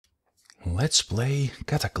Let's play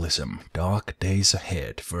Cataclysm, Dark Days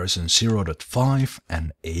Ahead, version 0.5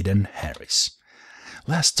 and Aidan Harris.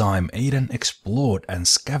 Last time Aidan explored and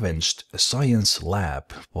scavenged a science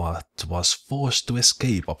lab, but was forced to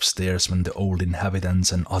escape upstairs when the old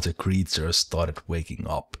inhabitants and other creatures started waking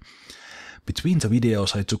up. Between the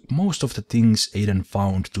videos I took most of the things Aidan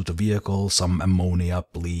found to the vehicle, some ammonia,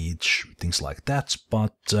 bleach, things like that,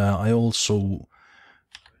 but I also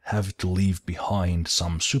have to leave behind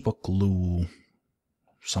some super glue,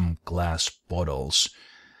 some glass bottles.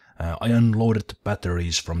 I unloaded the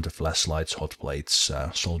batteries from the flashlights, hot plates,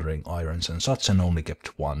 soldering irons and such, and only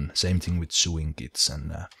kept one. Same thing with sewing kits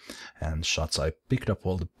and such. I picked up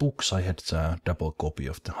all the books. I had a double copy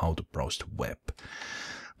of the how to browse the web.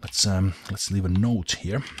 Let's leave a note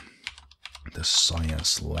here. The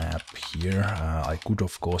science lab here. I could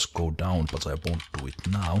of course go down, but I won't do it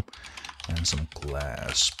now. And some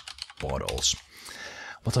glass bottles.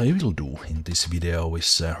 What I will do in this video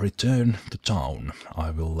is return to town.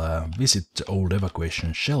 I will visit the old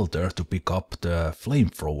evacuation shelter to pick up the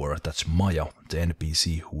flamethrower that Maya, the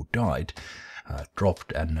NPC who died,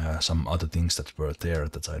 dropped, and some other things that were there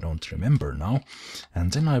that I don't remember now.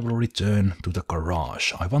 And then I will return to the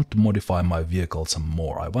garage. I want to modify my vehicle some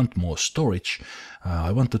more. I want more storage.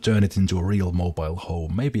 I want to turn it into a real mobile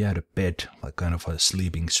home. Maybe add a bed, like kind of a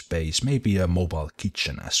sleeping space. Maybe a mobile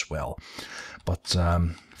kitchen as well. But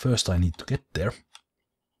first I need to get there.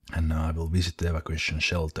 And I will visit the evacuation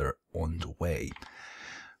shelter on the way.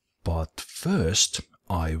 But first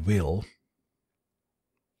I will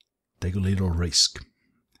take a little risk.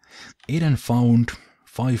 Aidan found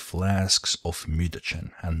 5 flasks of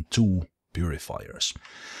mutagen and 2 purifiers.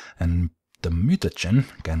 And the mutagen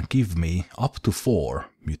can give me up to 4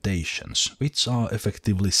 mutations, which are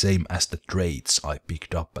effectively same as the traits I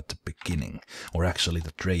picked up at the beginning. Or actually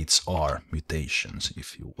the traits are mutations,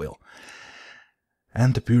 if you will.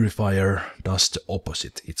 And the purifier does the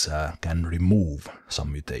opposite. It can remove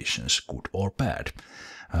some mutations, good or bad.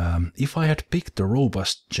 If I had picked the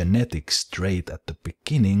robust genetics trait at the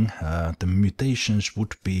beginning, the mutations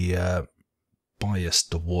would be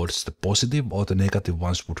biased towards the positive, or the negative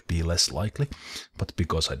ones would be less likely. But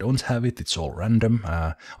because I don't have it, it's all random.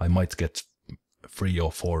 I might get 3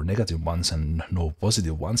 or 4 negative ones and no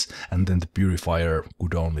positive ones, and then the purifier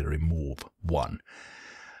could only remove 1.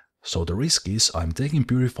 So the risk is I'm taking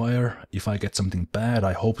purifier. If I get something bad,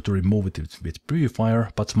 I hope to remove it with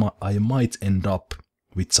purifier, but I might end up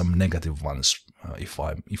with some negative ones if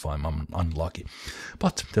I'm unlucky.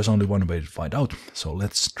 But there's only one way to find out, so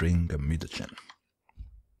let's drink a mutagen.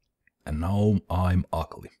 And now I'm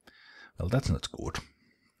ugly. Well, that's not good.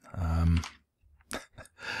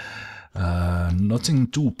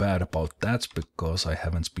 Nothing too bad about that, because I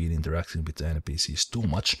haven't been interacting with the NPCs too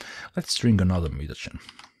much. Let's drink another mutagen.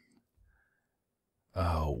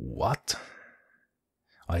 What?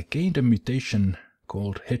 I gained a mutation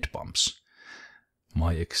called head bumps.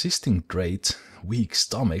 My existing trait, weak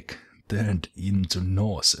stomach, turned into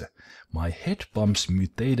nausea. My head bumps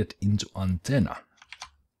mutated into antenna.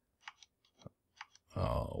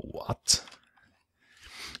 What?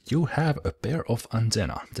 You have a pair of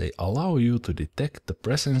antennae. They allow you to detect the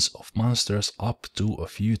presence of monsters up to a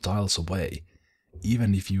few tiles away,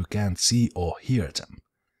 even if you can't see or hear them,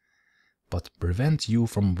 but prevent you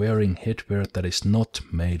from wearing headwear that is not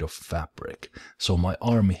made of fabric, so my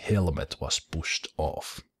army helmet was pushed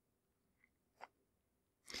off.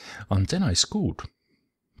 Antenna is good,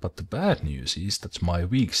 but the bad news is that my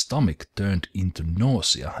weak stomach turned into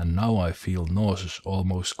nausea, and now I feel nauseous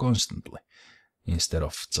almost constantly, instead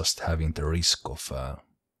of just having the risk of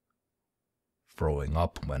throwing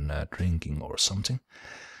up when drinking or something.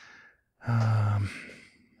 Well,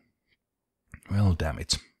 damn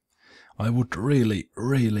it. I would really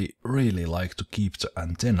like to keep the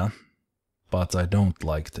antenna, but I don't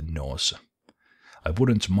like the nausea. I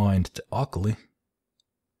wouldn't mind the ugly,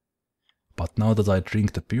 but now that I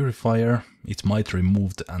drink the purifier, it might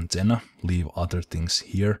remove the antenna, leave other things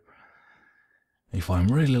here. If I'm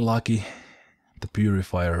really lucky, the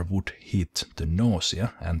purifier would hit the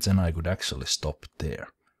nausea, and then I could actually stop there.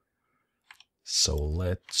 So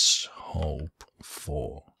let's hope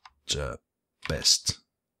for the best.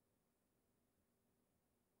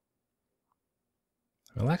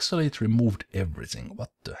 Well, actually it removed everything.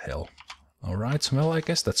 What the hell? Alright, well, I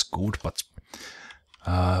guess that's good, but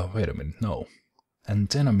wait a minute, no.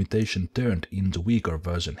 Antenna mutation turned into weaker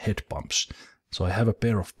version head bumps. So I have a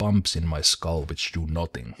pair of bumps in my skull which do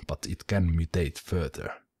nothing, but it can mutate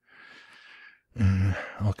further.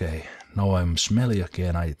 Okay, now I'm smelly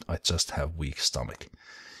again. I just have weak stomach.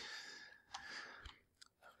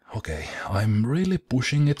 Okay, I'm really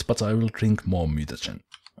pushing it, but I will drink more mutagen.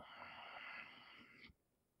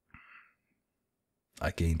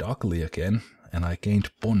 I gained ugly again, and I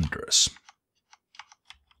gained ponderous.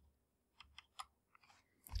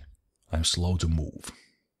 I'm slow to move.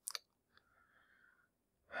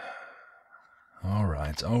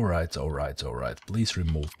 Alright, alright, alright, alright. Please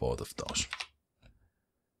remove both of those.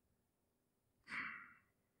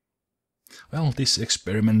 Well, this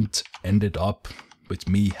experiment ended up with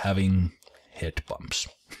me having head bumps.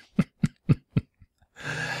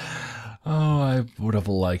 Oh, I would have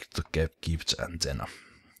liked to keep the antenna.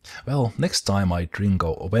 Well, next time I drink,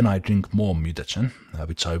 or when I drink more mutagen,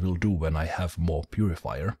 which I will do when I have more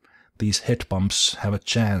purifier, these head bumps have a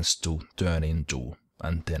chance to turn into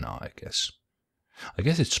antenna, I guess. I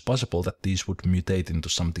guess it's possible that these would mutate into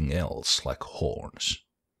something else, like horns.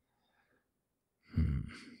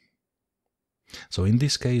 So in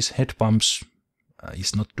this case, head bumps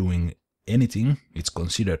is not doing anything. It's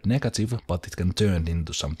considered negative, but it can turn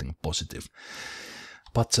into something positive.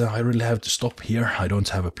 But I really have to stop here. I don't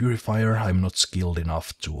have a purifier. I'm not skilled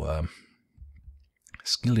enough to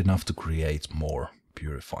create more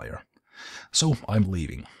purifier. So I'm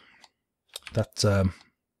leaving. That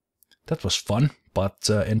was fun, but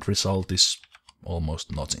end result is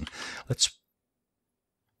almost nothing.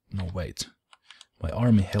 No, wait. My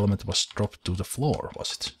army helmet was dropped to the floor,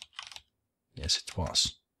 was it? Yes, it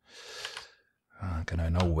was. Can I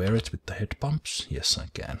now wear it with the head pumps? Yes, I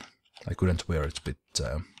can. I couldn't wear it with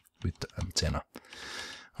the antenna.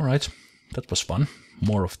 Alright, that was fun.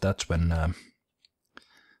 More of that when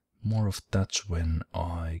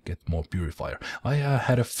I get more purifier. I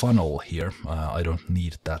had a funnel here. I don't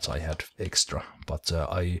need that. I had extra, but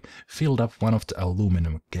I filled up one of the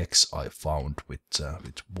aluminum kegs I found with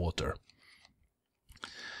water.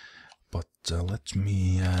 But let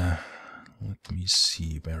me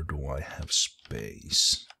see, where do I have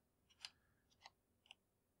space?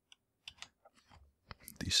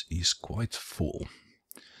 This is quite full.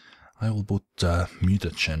 I will put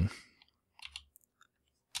mutagen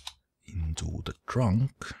into the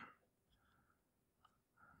trunk.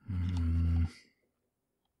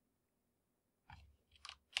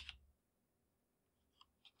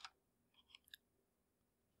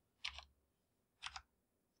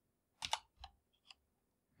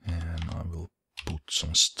 And I will put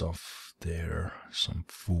some stuff there, some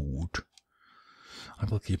food. I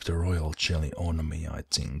will keep the royal jelly on me, I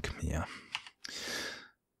think, yeah.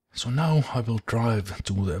 So now I will drive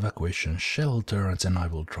to the evacuation shelter and then I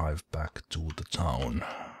will drive back to the town.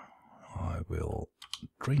 I will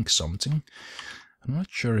drink something. I'm not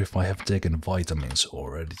sure if I have taken vitamins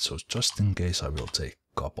already, so just in case I will take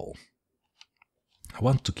a couple. I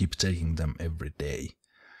want to keep taking them every day.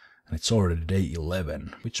 And it's already day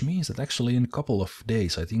 11, which means that actually in a couple of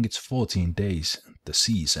days, I think it's 14 days, the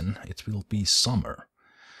season, it will be summer.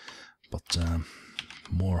 But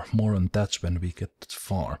more on that when we get that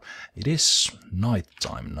far. It is night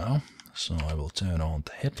time now, so I will turn on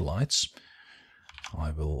the headlights.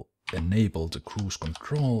 I will enable the cruise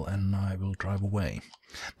control and I will drive away.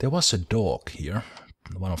 There was a dog here.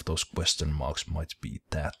 One of those question marks might be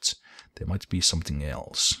that. There might be something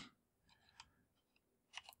else.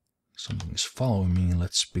 Something is following me.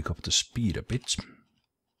 Let's pick up the speed a bit.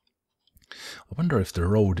 I wonder if the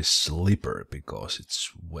road is slippery because it's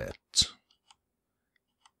wet.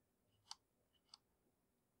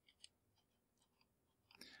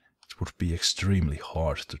 It would be extremely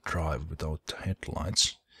hard to drive without the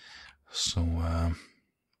headlights. So I'm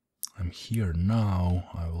here now.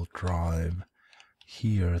 I will drive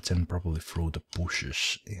here, then probably through the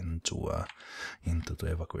bushes into the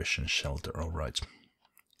evacuation shelter. All right.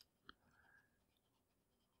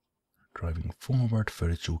 Driving forward,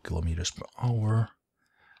 32 kilometers per hour.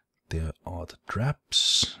 There are the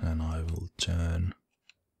traps, and I will turn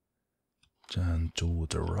to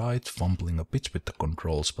the right, fumbling a bit with the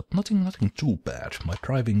controls, but nothing too bad. My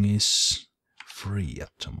driving is free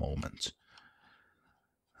at the moment.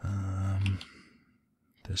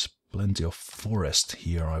 There's plenty of forest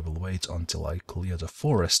here. I will wait until I clear the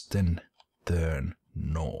forest, then turn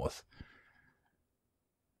north.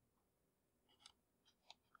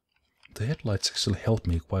 The headlights actually help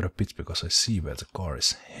me quite a bit because I see where the car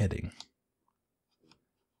is heading.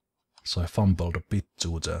 So I fumbled a bit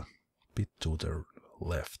to the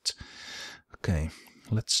left. Okay,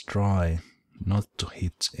 let's try not to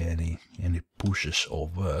hit any bushes or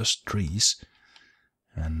worse, trees,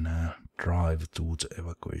 and drive to the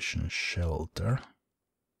evacuation shelter.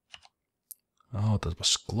 Oh, that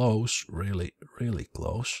was close, really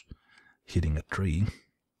close, hitting a tree.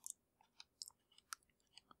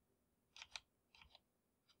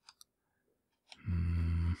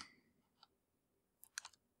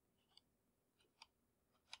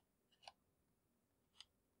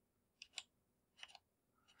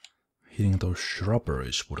 Hitting those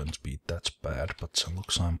shrubberies wouldn't be that bad, but it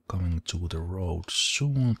looks like I'm coming to the road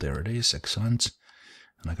soon. There it is, excellent.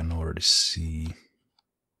 And I can already see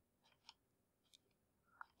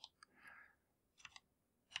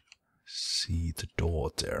the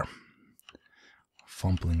door there.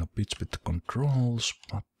 Fumbling a bit with the controls,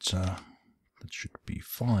 but that should be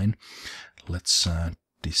fine. Let's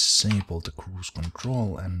disable the cruise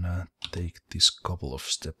control and take this couple of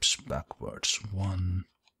steps backwards. 1,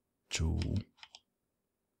 2.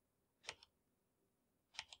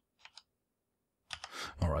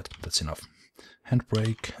 Alright, that's enough.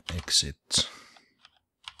 Handbrake, exit.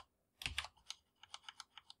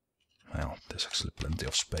 Well, there's actually plenty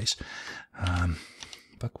of space.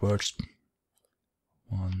 Backwards.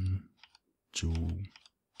 1, 2,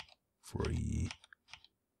 3,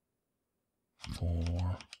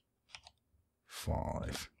 4,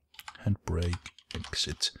 5. Handbrake,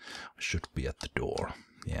 exit. Should be at the door.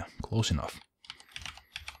 Yeah, close enough.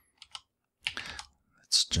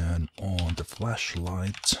 Let's turn on the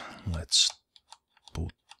flashlight. Let's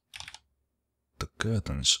put the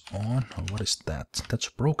curtains on. What is that? That's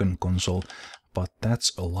a broken console, but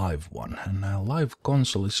that's a live one. And a live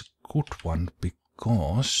console is a good one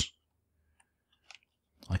because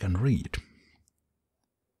I can read.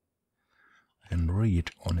 I can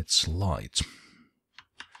read on its light.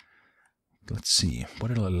 Let's see, what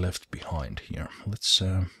did I left behind here? Let's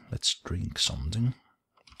drink something,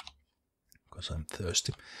 because I'm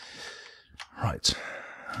thirsty. Right.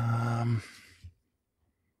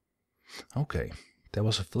 Okay, there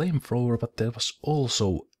was a flamethrower, but there was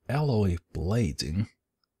also alloy plating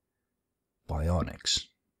bionics.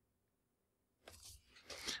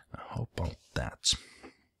 How about that?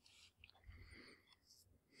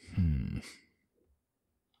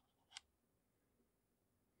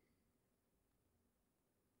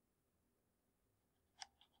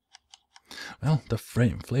 Well, the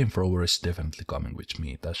flamethrower is definitely coming with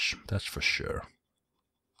me, that's for sure.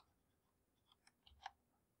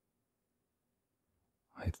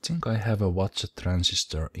 I think I have a watch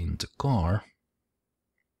transistor in the car.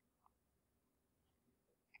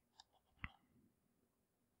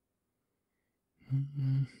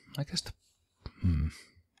 I guess the...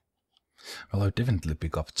 Well, I'll definitely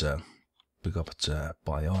pick up the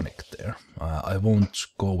bionic there. I won't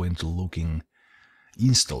go into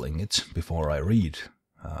installing it before I read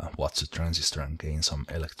what's a transistor and gain some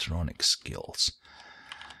electronic skills.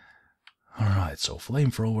 Alright, so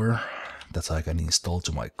flamethrower that I can install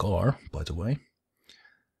to my car, by the way.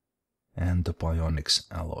 And the bionics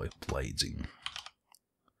alloy plating.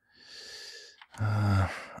 I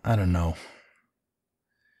don't know.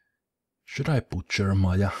 Should I butcher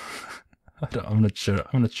Maya? I'm not sure.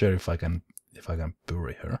 I'm not sure if I can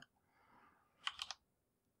bury her.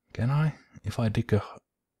 Can I? If I dig a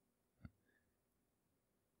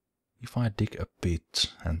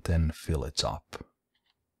pit and then fill it up,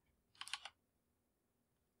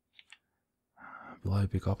 will I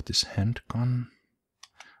pick up this handgun?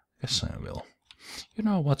 Yes, I will. You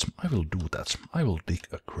know what? I will do that. I will dig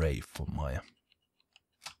a grave for Maya.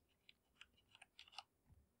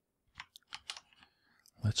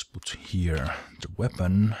 Let's put here the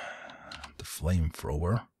weapon, the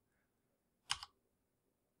flamethrower,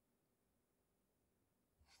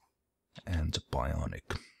 and the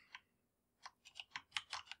bionic.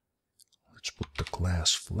 Let's put the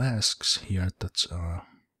glass flasks here that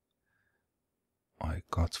I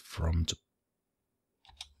got from the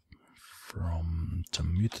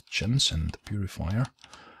mutagens and the purifier.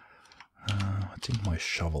 I think my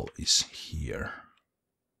shovel is here.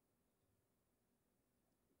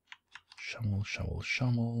 Shovel, shovel,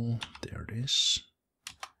 shovel. There it is.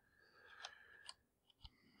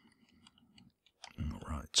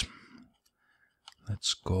 Alright.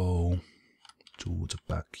 Let's go to the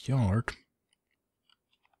backyard.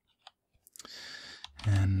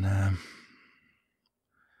 And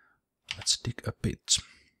let's dig a pit.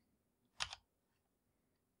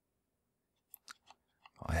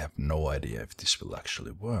 I have no idea if this will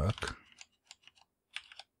actually work,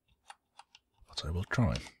 but I will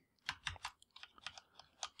try.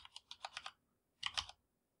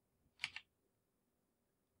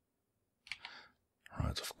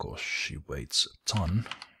 Right, of course she weighs a ton,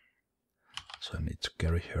 so I need to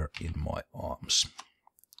carry her in my arms.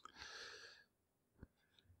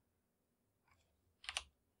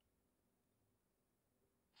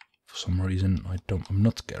 For some reason I'm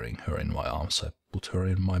not carrying her in my arms. I put her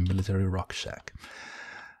in my military rucksack.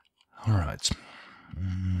 Alright.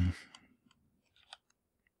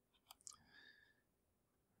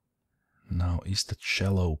 Now, is that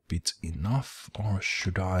shallow pit enough, or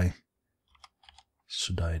should I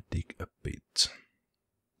Should I dig a bit?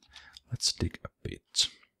 Let's dig a bit.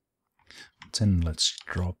 Then let's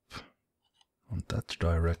drop on that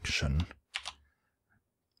direction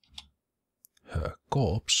her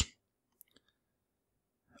corpse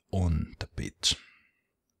on the pit.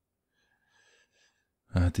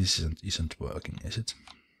 This isn't working, is it?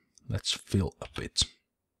 Let's fill a bit.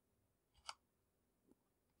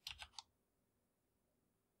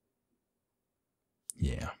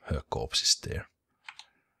 Yeah, her corpse is there.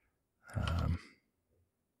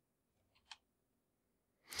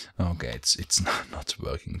 Okay, it's not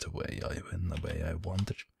working the way I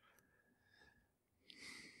wanted.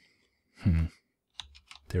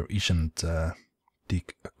 There isn't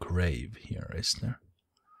dig a grave here, is there?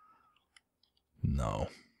 No.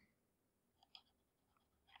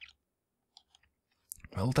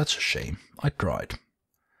 Well, that's a shame. I tried.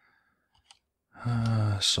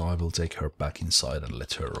 So I will take her back inside and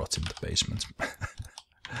let her rot in the basement.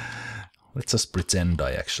 Let's just pretend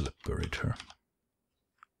I actually buried her.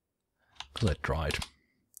 Because I tried.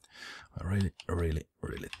 I really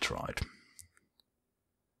tried.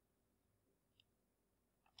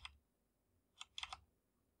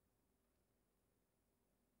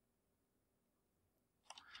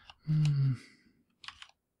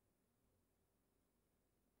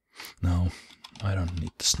 No, I don't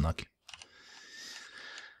need the snuggie.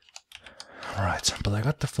 Alright, but I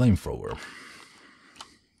got the flamethrower.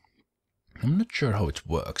 I'm not sure how it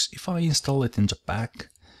works. If I install it in the back,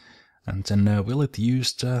 and then will it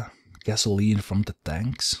use the gasoline from the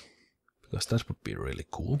tanks? Because that would be really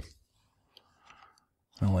cool.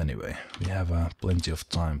 Well, anyway, we have plenty of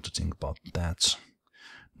time to think about that.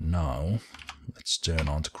 Now, let's turn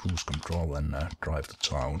on the cruise control and drive to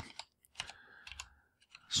town.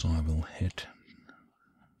 So I will head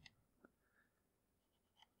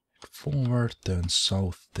forward, turn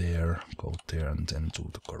south there, go there and then to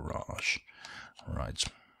the garage. Right.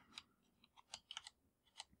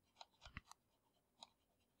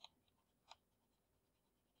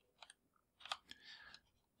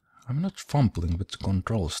 I'm not fumbling with the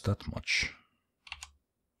controls that much.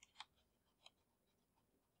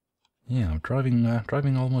 Yeah, I'm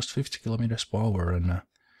driving almost 50 kilometers per hour and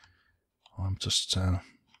I'm just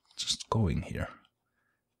going here.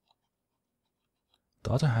 On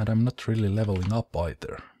the other hand, I'm not really leveling up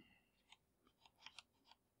either.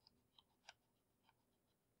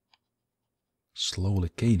 Slowly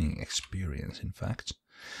gaining experience, in fact.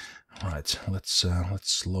 Right, let's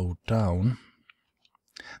slow down.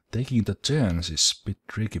 Taking the turns is a bit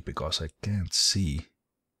tricky because I can't see.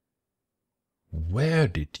 Where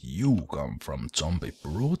did you come from, zombie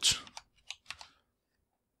brute?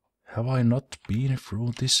 Have I not been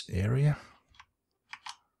through this area?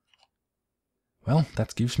 Well,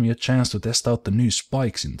 that gives me a chance to test out the new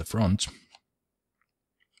spikes in the front.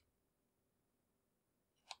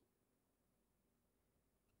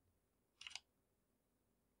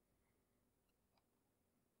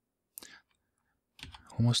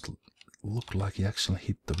 Almost looked like he actually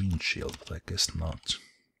hit the windshield, but I guess not.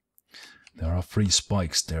 There are 3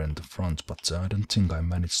 spikes there in the front, but I don't think I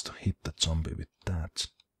managed to hit the zombie with that.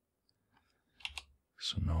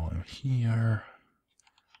 So now I'm here.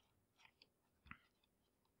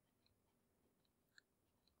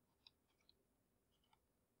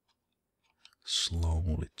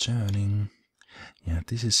 Slowly turning. Yeah,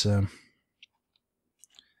 this is a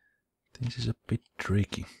bit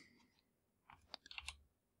tricky.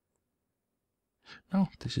 No,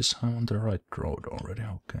 I'm on the right road already,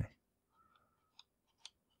 okay.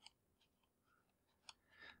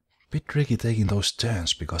 Bit tricky taking those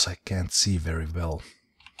turns because I can't see very well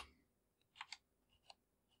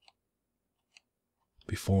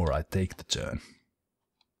before I take the turn.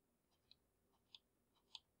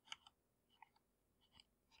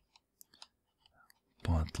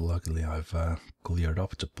 But luckily I've cleared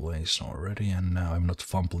up the place already and now I'm not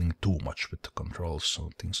fumbling too much with the controls,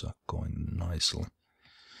 so things are going nicely.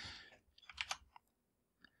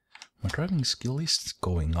 My driving skill is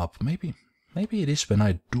going up. Maybe it is when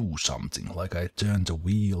I do something, like I turn the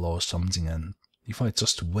wheel or something, and if I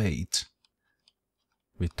just wait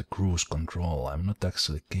with the cruise control, I'm not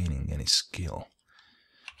actually gaining any skill.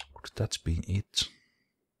 Could that be it?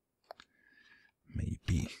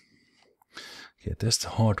 Maybe. Okay, there's the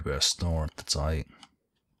hardware store that I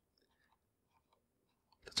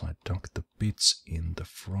dug the bits in the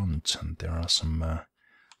front, and there are some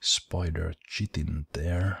spider shit in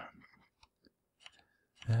there.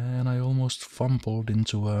 And I almost fumbled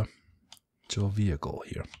into a vehicle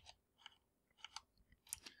here.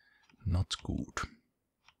 Not good.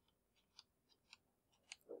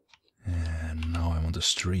 And now I'm down the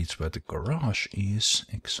street where the garage is.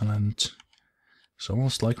 Excellent. It's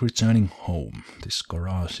almost like returning home. This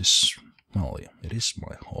garage is, well, it is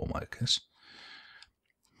my home, I guess.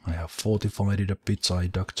 I have fortified it a bit. I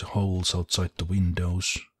dug the holes outside the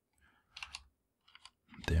windows.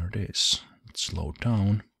 There it is. Let's slow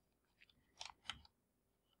down.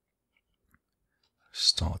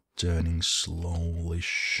 Start turning slowly.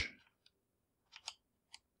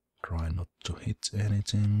 Try not to hit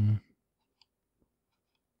anything.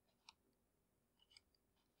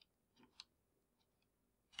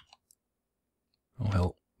 Oh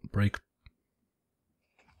hell, brake.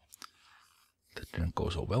 That didn't go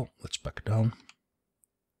so well. Let's back down.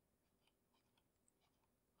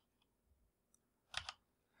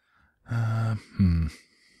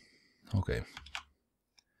 Okay.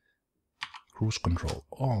 Cruise control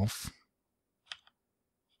off.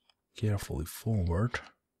 Carefully forward.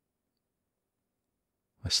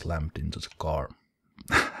 I slammed into the car.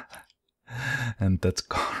 And that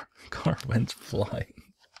car went flying.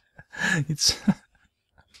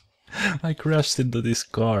 I crashed into this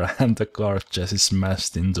car and the car chassis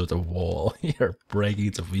smashed into the wall here,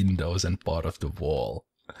 breaking the windows and part of the wall.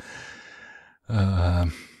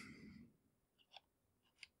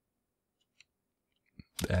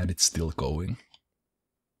 And it's still going.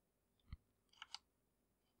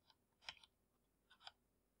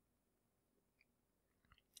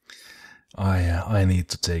 I need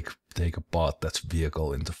to take apart that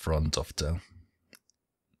vehicle in the front of the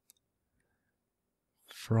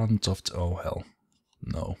oh hell.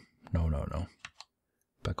 No.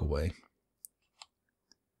 Back away.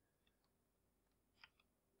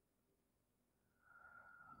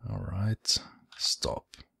 Alright. Stop.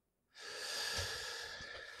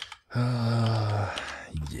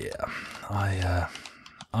 Yeah.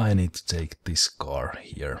 I need to take this car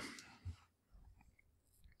here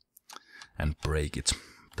and break it.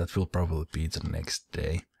 That will probably be the next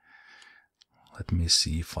day. Let me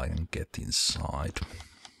see if I can get inside.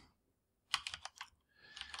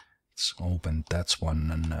 Let's open that one,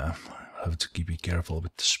 and I have to be careful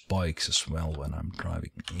with the spikes as well when I'm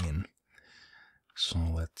driving in. So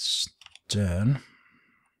let's turn.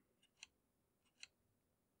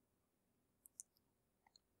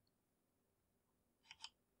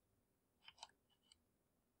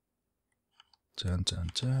 Turn.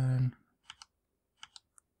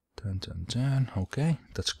 Turn. Okay,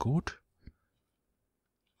 that's good.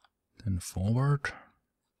 Then forward.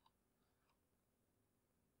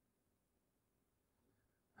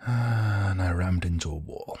 And I rammed into a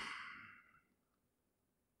wall.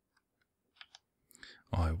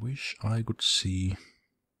 I wish I could see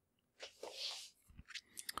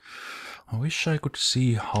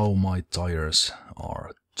how my tires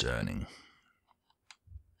are turning.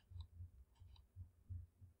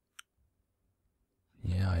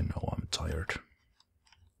 Yeah, I know I'm tired.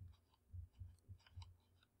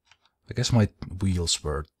 I guess my wheels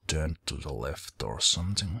were turned to the left or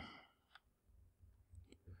something.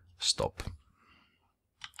 Stop.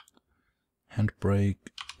 Handbrake.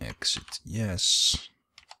 Exit. Yes.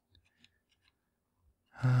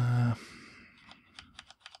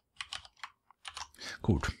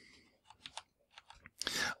 Good.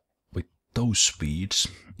 With those speeds,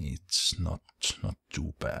 it's not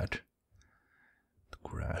too bad to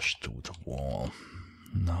crash through the wall.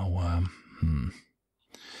 Now,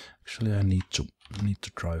 actually, I need to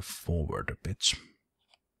drive forward a bit.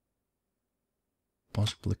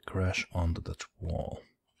 Possibly crash onto that wall.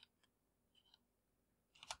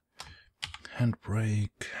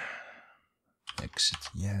 Handbrake. Exit,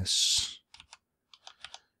 yes.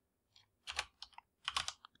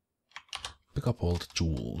 Pick up all the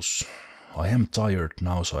tools. I am tired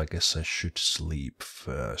now, so I guess I should sleep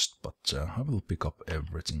first, but I will pick up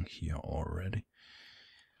everything here already.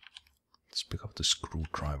 Let's pick up the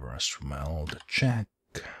screwdriver as well, the jack,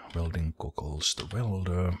 welding goggles, the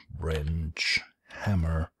welder, wrench,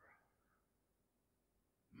 hammer,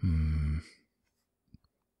 and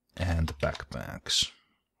the backpacks.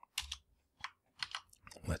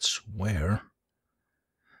 Let's wear.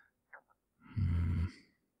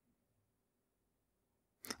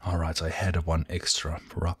 Alright, I had one extra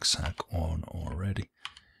rucksack on already.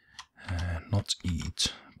 Not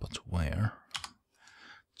eat, but wear.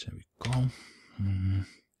 There we go.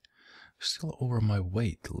 Still over my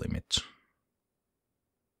weight limit.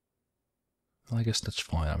 Well, I guess that's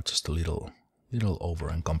fine. I'm just a little over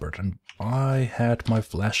encumbered, and I had my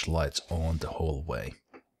flashlights on the whole way.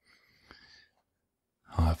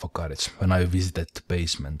 I forgot it. When I visited the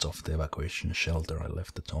basement of the evacuation shelter, I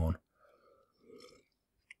left it on.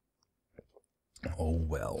 Oh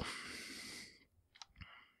well.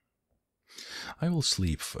 I will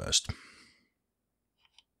sleep first.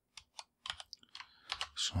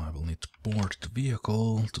 So I will need to board the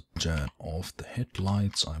vehicle to turn off the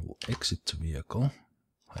headlights. I will exit the vehicle.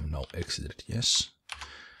 I'm now exited, yes.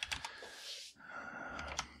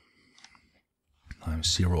 I'm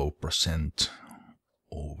 0%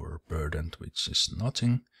 overburdened, which is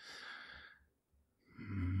nothing.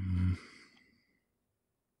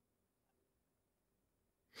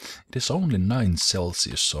 It is only 9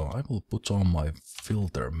 Celsius, so I will put on my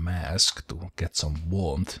filter mask to get some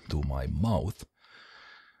warmth to my mouth.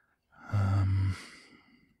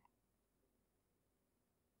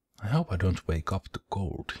 I hope I don't wake up to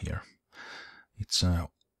cold here. It's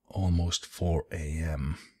almost 4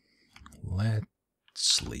 AM. Let's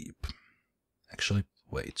sleep. Actually,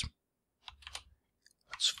 wait.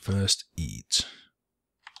 Let's first eat.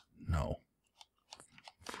 No.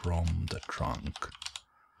 From the trunk.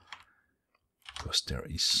 Because there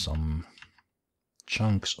is some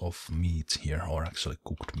chunks of meat here, or actually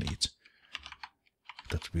cooked meat,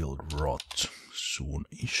 that will rot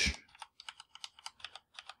soon-ish.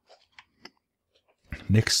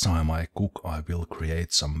 Next time I cook, I will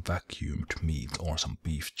create some vacuumed meat or some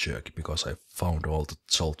beef jerky, because I found all the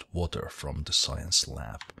salt water from the science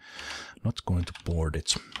lab. Not going to board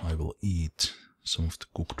it. I will eat some of the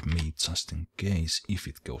cooked meat just in case if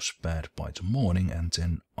it goes bad by the morning, and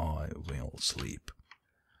then I will sleep.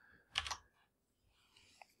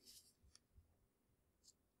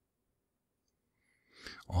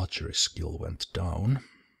 Archery skill went down.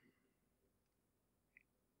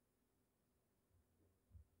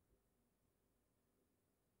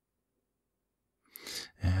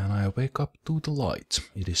 And I wake up to the light.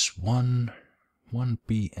 It is 1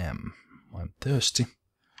 PM. I'm thirsty.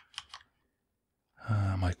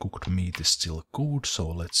 My cooked meat is still good, so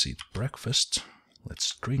let's eat breakfast.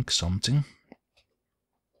 Let's drink something.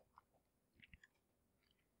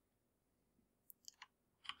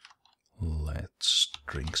 Let's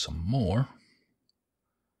drink some more.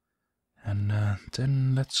 And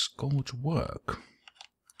then let's go to work.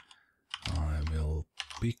 I will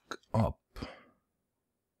pick up.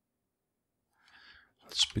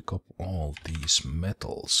 Let's pick up all these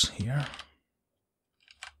metals here.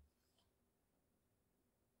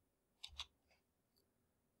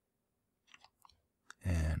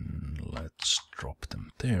 And let's drop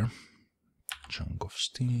them there. Chunk of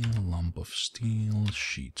steel, lump of steel,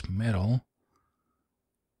 sheet metal.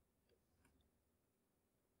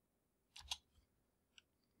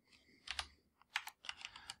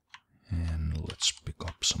 And let's pick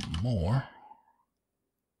up some more.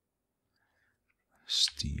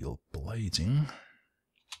 Steel plating.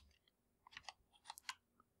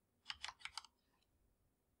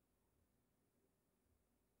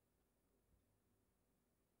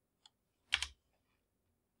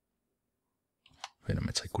 Wait a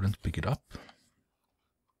minute, I couldn't pick it up.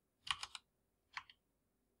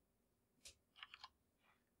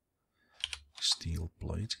 Steel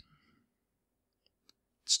plating.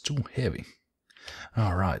 It's too heavy.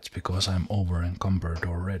 Alright, because I'm over encumbered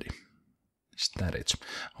already. Is that it?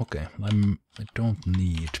 Okay, I don't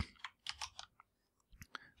need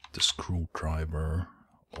the screwdriver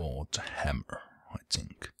or the hammer, I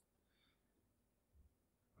think.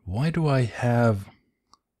 Why do I have...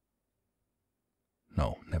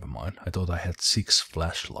 No, never mind. I thought I had 6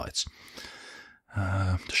 flashlights.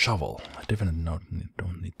 The shovel. I definitely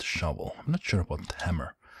don't need the shovel. I'm not sure about the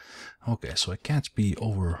hammer. Okay, so I can't be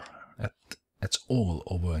at all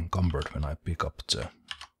over encumbered when I pick up the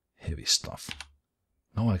heavy stuff.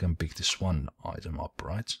 Now I can pick this one item up,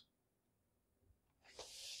 right?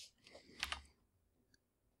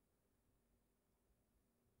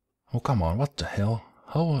 Oh, come on, what the hell?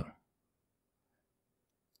 How...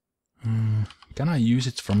 can I use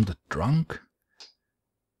it from the trunk?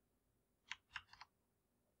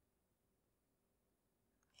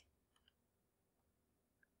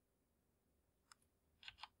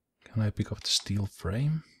 Can I pick up the steel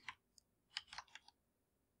frame?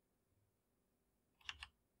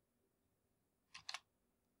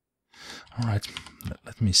 Alright,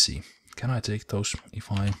 let me see. Can I take those if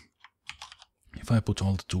I put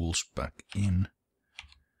all the tools back in?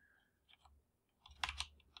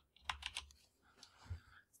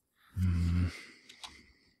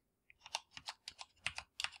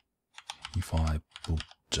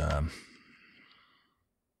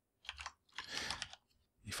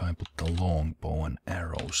 If I put the long bow and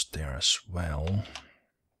arrows there as well,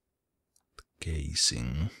 the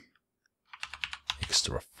casing,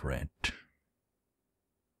 extra thread.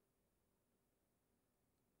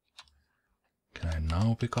 Can I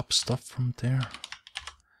now pick up stuff from there?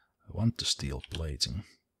 I want the steel plating.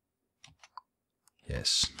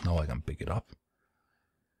 Yes, now I can pick it up.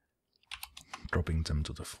 Dropping them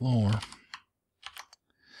to the floor.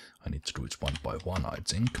 I need to do it one by one, I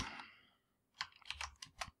think.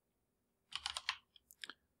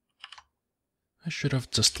 I should have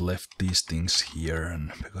just left these things here,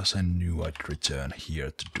 and because I knew I'd return here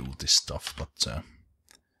to do this stuff, but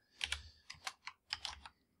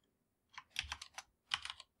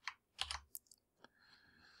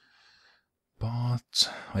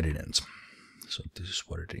I didn't. So this is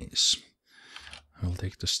what it is. I will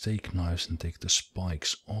take the steak knives and take the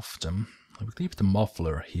spikes off them. I will keep the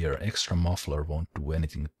muffler here. Extra muffler won't do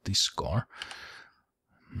anything with this car.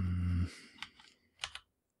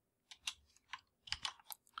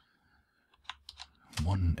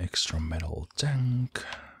 One extra metal tank.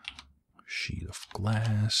 Sheet of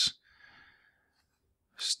glass.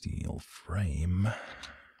 Steel frame.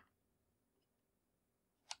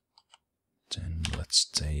 Then let's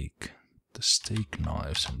take the steak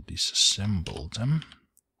knives and disassemble them.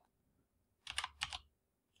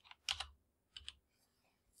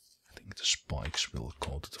 I think the spikes will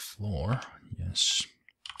go to the floor, yes.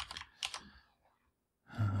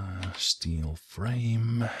 Steel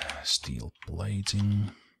frame, steel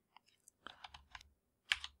plating,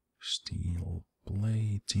 steel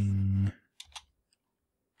plating.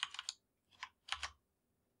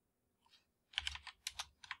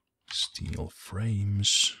 Steel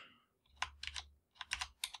frames.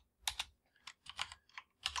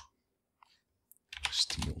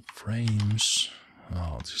 Steel frames.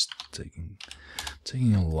 Oh, this is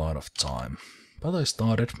taking a lot of time. But I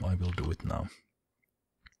started, I will do it now.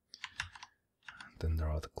 Then there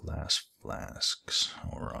are the glass flasks.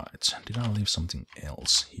 Alright. Did I leave something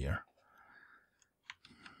else here?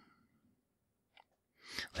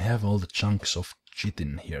 I have all the chunks of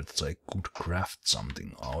chitin here that I could craft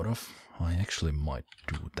something out of. I actually might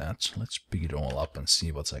do that. Let's pick it all up and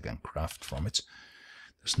see what I can craft from it.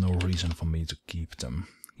 There's no reason for me to keep them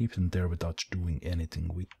there without doing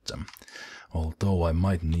anything with them. Although I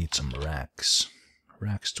might need some racks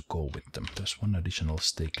to go with them. There's one additional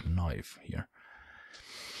steak knife here.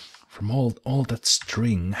 From all that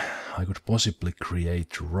string, I could possibly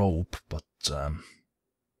create rope, but I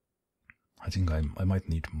think I might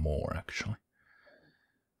need more actually.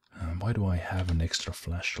 Why do I have an extra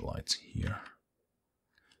flashlight here?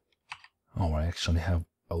 Oh, I actually have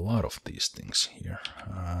a lot of these things here.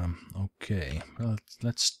 Okay, well,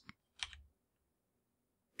 let's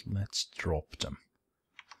drop them.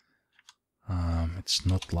 It's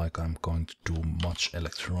not like I'm going to do much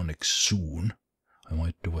electronics soon. I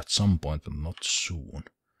might do at some point, but not soon.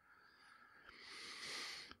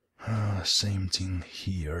 Same thing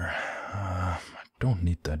here. I don't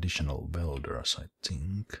need the additional welders, I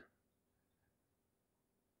think.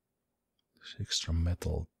 There's extra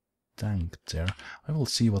metal tank there. I will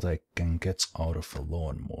see what I can get out of a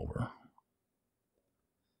lawnmower.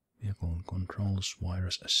 Vehicle controls,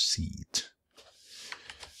 wires, a seat.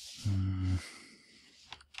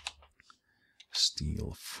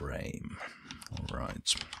 Steel frame.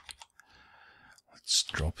 Alright. Let's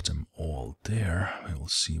drop them all there. We'll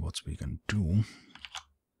see what we can do.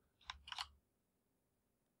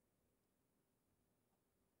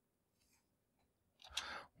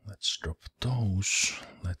 Let's drop those.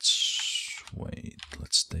 Let's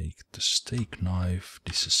take the steak knife,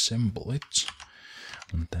 disassemble it,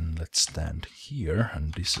 and then let's stand here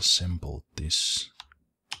and disassemble this.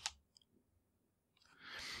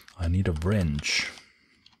 I need a wrench.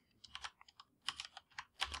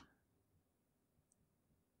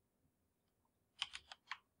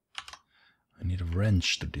 I need a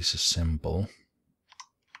wrench to disassemble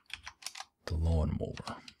the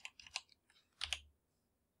lawnmower.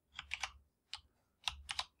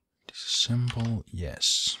 Disassemble,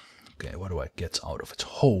 yes. Okay, what do I get out of it?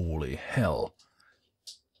 Holy hell.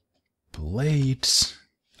 Blades,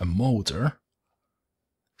 a motor,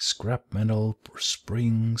 scrap metal,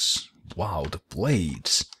 springs. Wow, the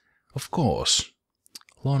blades. Of course.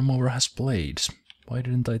 Lawnmower has blades. Why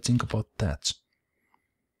didn't I think about that?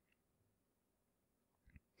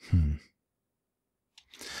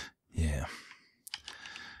 Yeah.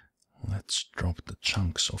 Let's drop the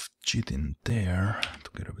chunks of chitin there,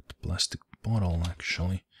 together with the plastic bottle,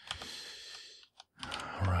 actually.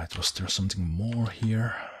 Alright, was there something more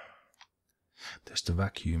here? There's the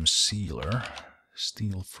vacuum sealer,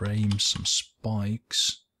 steel frames, some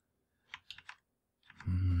spikes.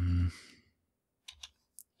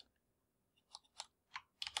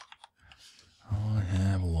 I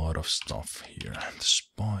have a lot of stuff here. The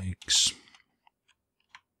spikes.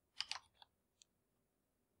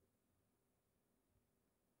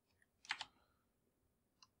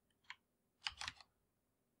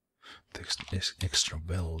 extra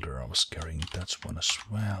welder. I was carrying that one as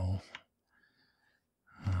well.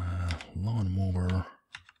 Lawnmower.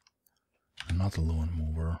 Another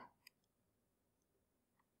lawnmower.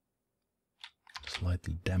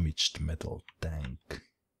 Slightly damaged metal tank.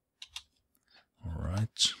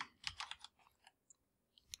 Alright.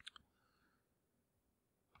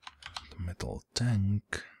 The metal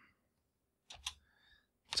tank.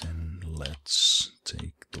 Then let's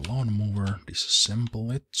take the lawnmower,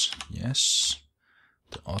 disassemble it, yes.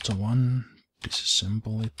 The other one,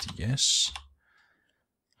 disassemble it, yes.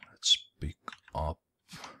 Let's pick up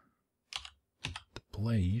the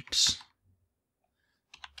blades.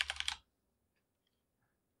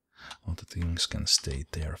 All the things can stay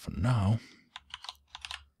there for now.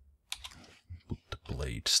 Put the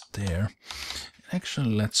blades there.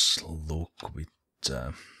 Actually, let's look with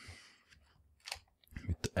the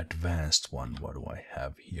advanced one. What do I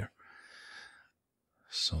have here?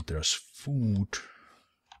 So there's food.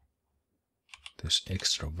 There's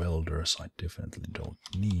extra welders I definitely don't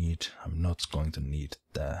need. I'm not going to need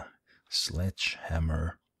the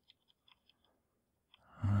sledgehammer.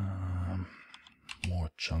 More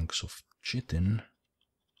chunks of chitin.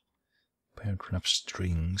 Bear trap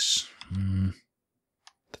strings.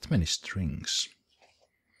 That many strings.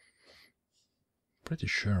 Pretty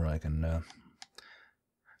sure I can...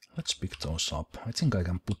 let's pick those up. I think I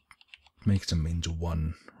can make them into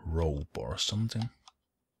one rope or something.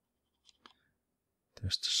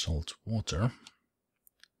 There's the salt water.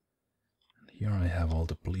 And here I have all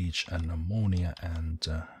the bleach and ammonia and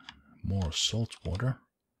more salt water.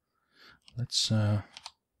 Let's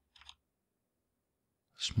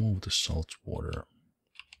move the salt water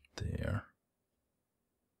there.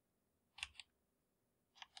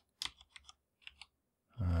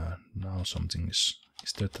 Now something is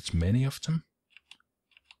there that many of them?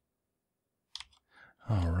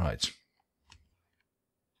 Alright.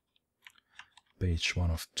 Page 1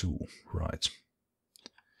 of 2, right.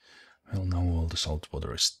 Well, now all the salt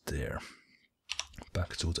water is there.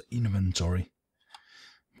 Back to the inventory.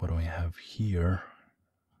 What do I have here?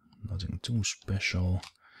 Nothing too special.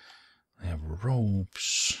 I have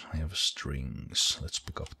ropes, I have strings. Let's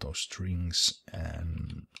pick up those strings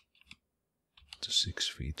and the 6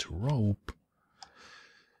 feet rope.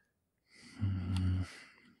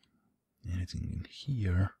 Anything in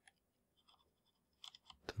here?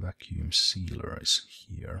 The vacuum sealer is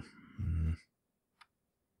here.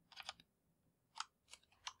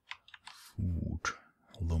 Food,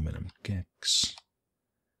 aluminum kegs.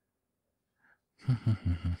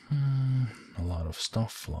 A lot of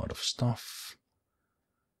stuff,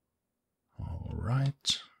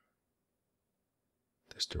 Alright.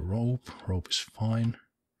 There's the rope. Rope is fine.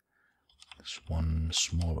 There's one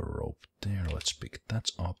smaller rope there. Let's pick that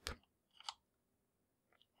up.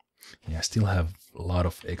 Yeah, I still have a lot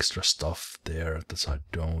of extra stuff there that I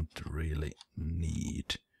don't really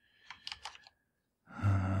need.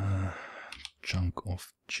 Chunk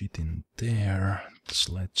of chitin there. The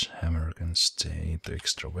sledgehammer can stay. The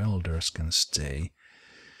extra welders can stay.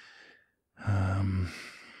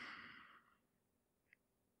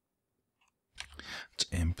 It's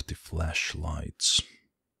empty flashlights.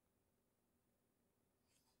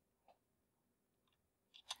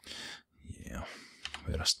 Yeah,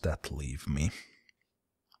 where does that leave me?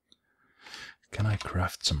 Can I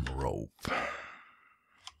craft some rope?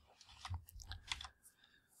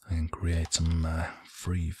 I can create some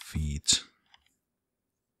 3 feet.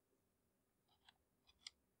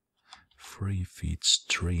 3 feet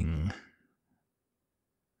string.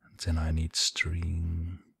 And then I need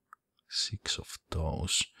string 6 of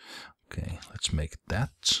those. Okay, let's make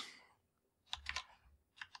that.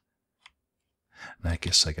 And I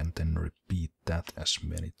guess I can then repeat that as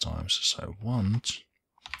many times as I want.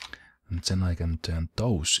 And then I can turn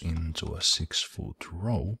those into a 6-foot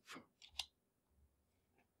rope.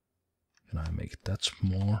 Can I make that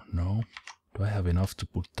more? No. Do I have enough to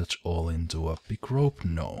put that all into a big rope?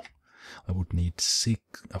 No. I would need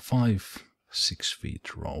 5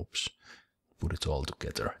 6-feet ropes. Put it all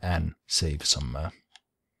together and save some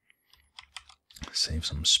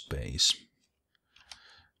space.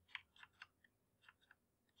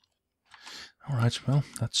 Alright, well,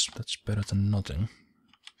 that's better than nothing.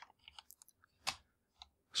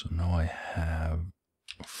 So now I have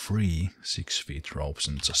 3 6-feet ropes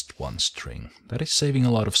and just 1 string. That is saving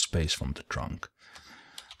a lot of space from the trunk.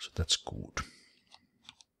 So that's good.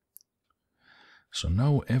 So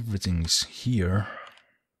now everything's here.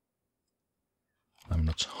 I'm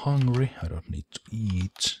not hungry, I don't need to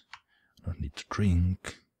eat, I don't need to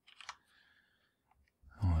drink.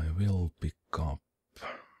 I will pick up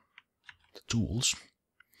the tools.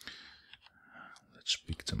 Let's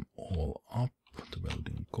pick them all up. The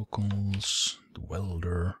welding goggles, the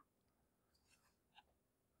welder,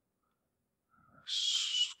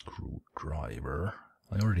 screwdriver.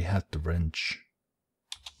 I already had the wrench.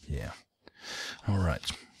 Yeah. Alright.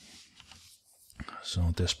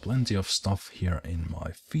 So there's plenty of stuff here in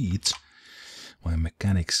my feet. My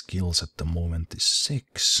mechanic skills at the moment is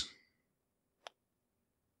 6.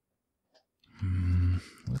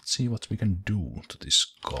 Let's see what we can do to this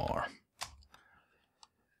car.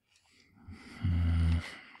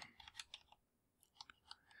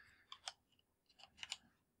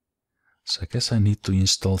 So I guess I need to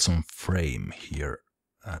install some frame here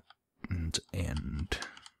at the end.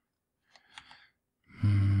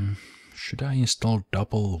 Should I install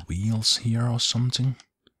double wheels here or something?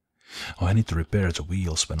 Oh, I need to repair the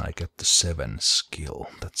wheels when I get the 7 skill.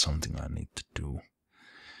 That's something I need to do.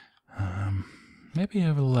 Maybe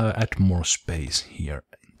I will add more space here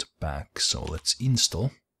in the back. So let's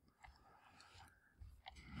install.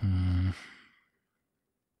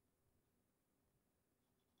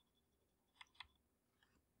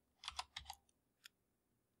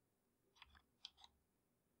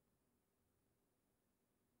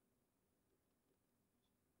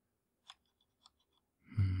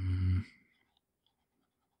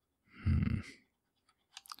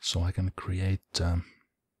 So I can create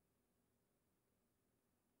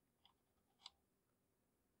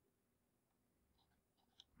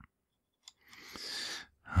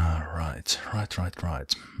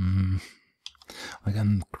right. I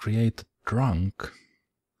can create a trunk,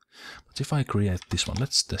 but if I create this one,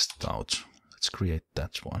 let's test it out. Let's create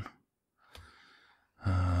that one.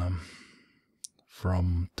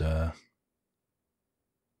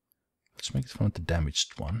 Let's make it from the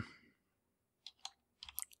damaged one.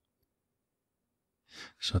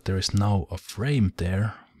 So there is now a frame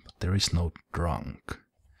there, but there is no trunk.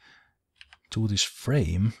 To this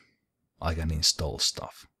frame, I can install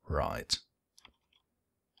stuff. Right.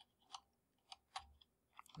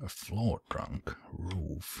 A floor trunk,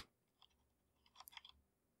 roof,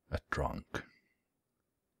 a trunk.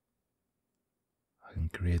 I can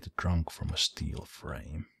create a trunk from a steel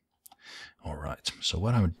frame. Alright, so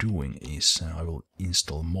what I'm doing is I will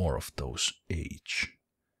install more of those H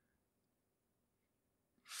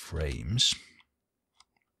frames.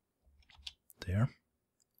 There.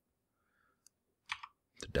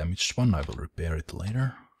 The damaged one, I will repair it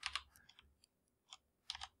later.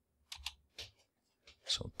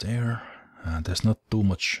 So there, there's not too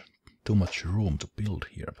much room to build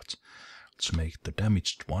here, but let's make the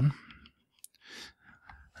damaged one.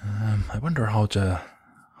 I wonder how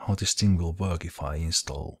this thing will work if I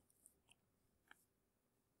install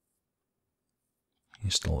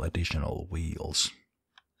additional wheels.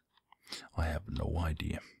 I have no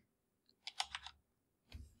idea.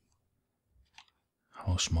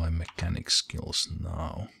 How's my mechanic skills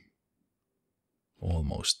now?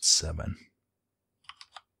 Almost 7.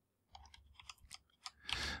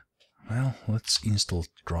 Well, let's install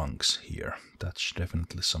trunks here. That's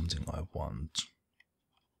definitely something I want.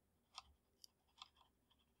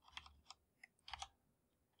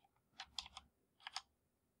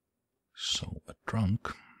 So a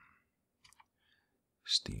trunk,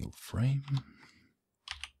 steel frame,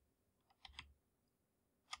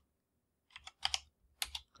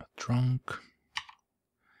 a trunk,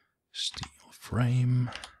 steel frame,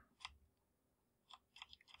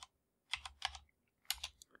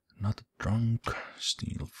 not a trunk,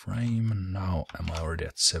 steel frame, and now am I already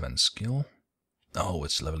at 7 skill? Oh,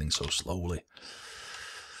 it's leveling so slowly.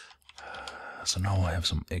 So now I have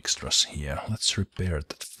some extras here. Let's repair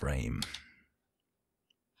that frame.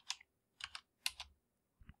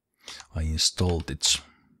 I installed it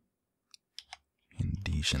in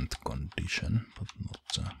decent condition, but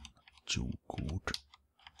not too good.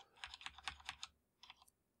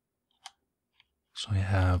 So I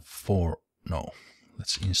have 4, no,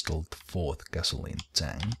 let's install the 4th gasoline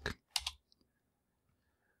tank.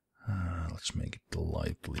 Let's make it the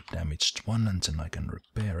lightly damaged one and then I can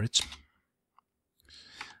repair it.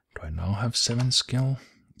 Do I now have 7 skill?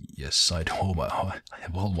 Yes, I do. I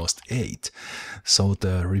have almost 8. So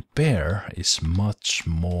the repair is much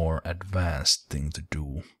more advanced thing to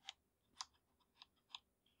do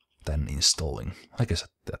than installing. I guess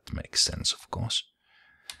that makes sense, of course.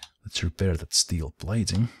 Let's repair that steel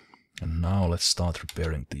plating. And now let's start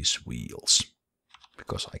repairing these wheels.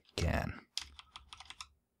 Because I can.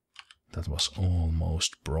 That was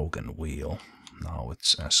almost broken wheel. Now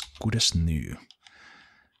it's as good as new.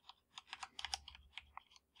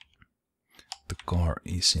 The car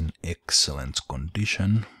is in excellent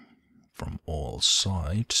condition from all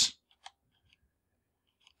sides.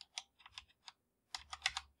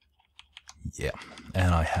 Yeah,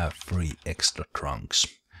 and I have 3 extra trunks.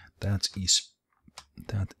 That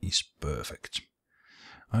is perfect.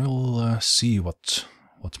 I will see what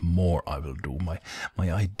more I will do. My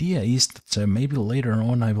idea is that maybe later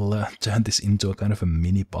on I will turn this into a kind of a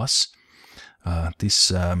mini bus.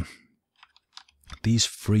 These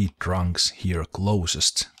 3 trunks here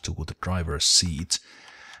closest to the driver's seat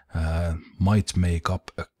might make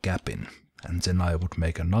up a cabin, and then I would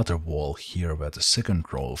make another wall here where the second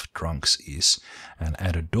row of trunks is, and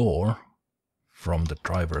add a door from the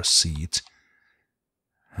driver's seat,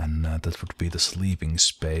 and that would be the sleeping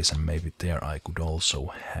space, and maybe there I could also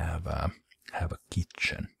have a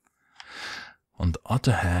kitchen. On the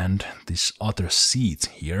other hand, this other seat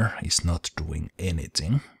here is not doing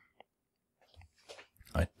anything.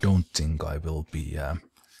 I don't think I will be. I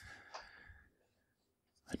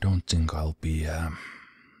don't think I'll be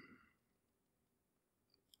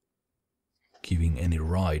giving any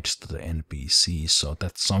rides to the NPCs, so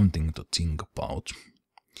that's something to think about.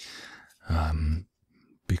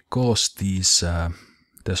 Because these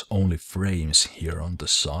there's only frames here on the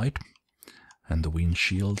side, and the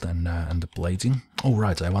windshield and the plating. Oh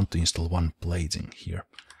right, I want to install 1 plating here.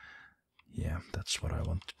 Yeah, that's what I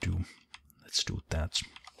want to do. Let's do that.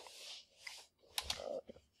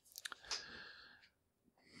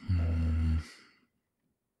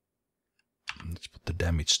 Let's put the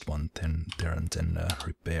damaged one there and then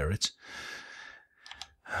repair it.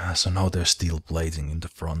 So now there's steel plating in the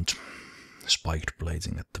front, spiked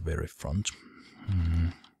plating at the very front.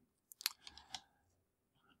 I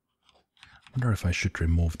wonder if I should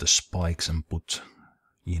remove the spikes and put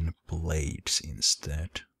in blades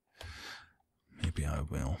instead. Maybe I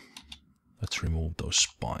will. Let's remove those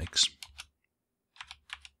spikes.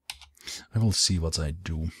 I will see what I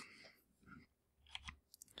do.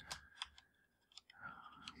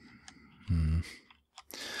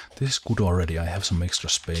 This is good already. I have some extra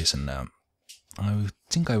space, and I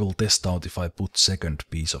think I will test out if I put second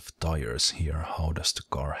piece of tires here. How does the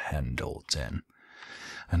car handle then?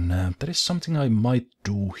 And that is something I might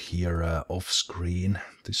do here off screen.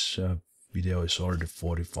 This video is already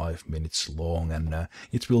 45 minutes long, and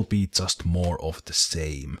it will be just more of the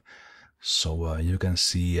same. So you can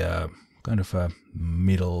see kind of a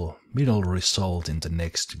middle result in the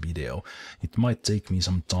next video. It might take me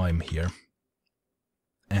some time here,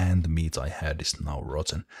 and the meat I had is now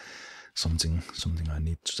rotten. Something I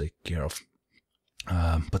need to take care of.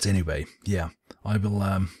 But anyway, yeah, I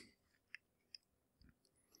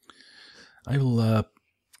will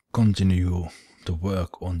continue the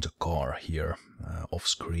work on the car here off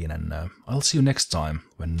screen, and I'll see you next time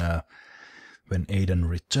when Aidan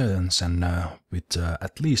returns, and with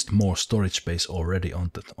at least more storage space already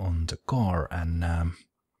on the car, and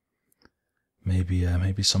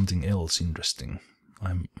maybe something else interesting.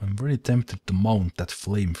 I'm really tempted to mount that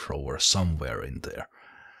flamethrower somewhere in there,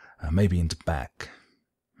 maybe in the back.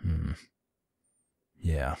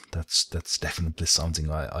 Yeah, that's definitely something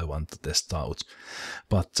I want to test out.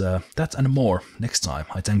 But that and more next time.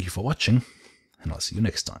 I thank you for watching, and I'll see you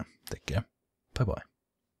next time. Take care. Bye bye.